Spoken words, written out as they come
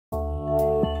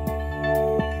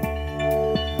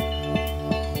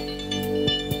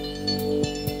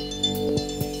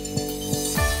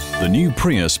The new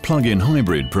Prius plug-in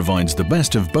hybrid provides the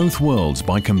best of both worlds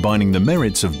by combining the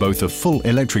merits of both a full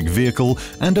electric vehicle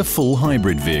and a full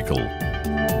hybrid vehicle.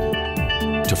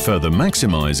 To further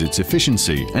maximize its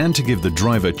efficiency and to give the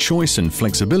driver choice and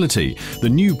flexibility, the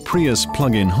new Prius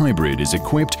plug-in hybrid is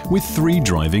equipped with 3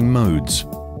 driving modes.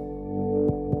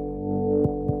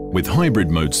 With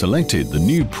hybrid mode selected, the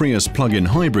new Prius plug-in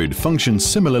hybrid functions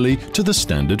similarly to the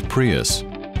standard Prius.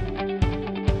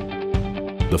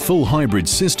 The full hybrid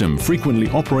system frequently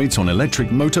operates on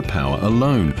electric motor power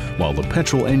alone, while the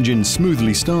petrol engine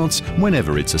smoothly starts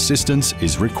whenever its assistance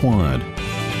is required.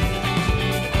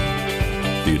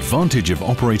 The advantage of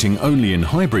operating only in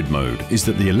hybrid mode is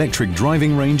that the electric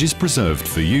driving range is preserved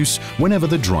for use whenever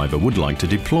the driver would like to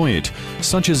deploy it,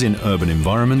 such as in urban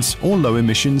environments or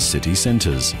low-emission city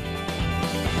centres.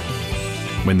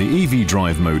 When the EV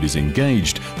drive mode is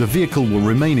engaged, the vehicle will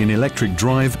remain in electric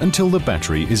drive until the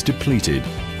battery is depleted,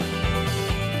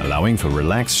 allowing for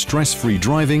relaxed, stress-free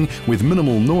driving with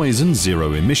minimal noise and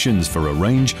zero emissions for a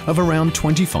range of around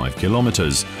 25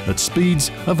 kilometers at speeds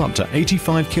of up to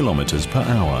 85 kilometers per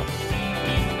hour.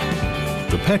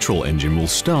 The petrol engine will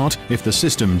start if the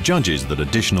system judges that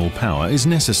additional power is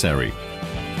necessary.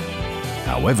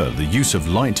 However, the use of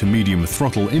light to medium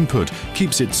throttle input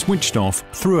keeps it switched off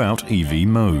throughout EV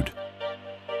mode.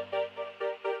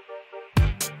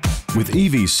 With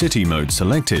EV City mode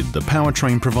selected, the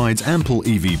powertrain provides ample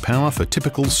EV power for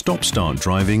typical stop-start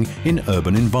driving in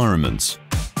urban environments,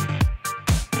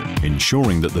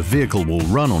 ensuring that the vehicle will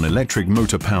run on electric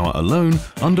motor power alone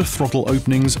under throttle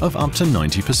openings of up to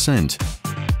 90%.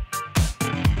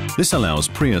 This allows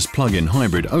Prius plug-in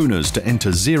hybrid owners to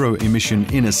enter zero-emission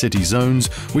inner-city zones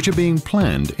which are being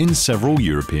planned in several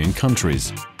European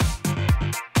countries.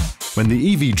 When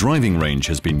the EV driving range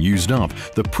has been used up,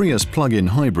 the Prius plug-in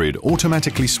hybrid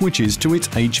automatically switches to its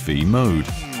HV mode.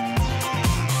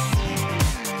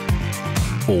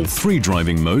 All 3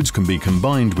 driving modes can be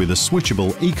combined with a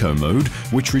switchable Eco mode,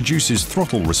 which reduces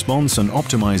throttle response and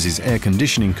optimizes air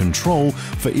conditioning control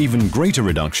for even greater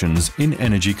reductions in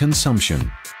energy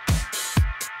consumption.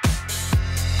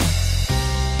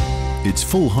 Its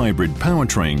full hybrid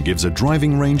powertrain gives a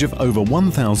driving range of over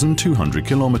 1,200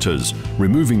 kilometers,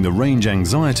 removing the range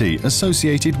anxiety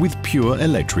associated with pure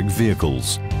electric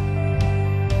vehicles.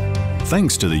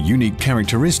 Thanks to the unique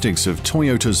characteristics of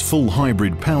Toyota's full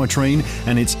hybrid powertrain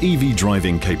and its EV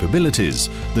driving capabilities,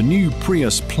 the new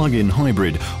Prius plug-in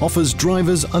hybrid offers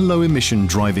drivers a low-emission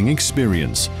driving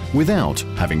experience without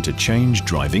having to change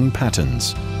driving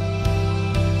patterns.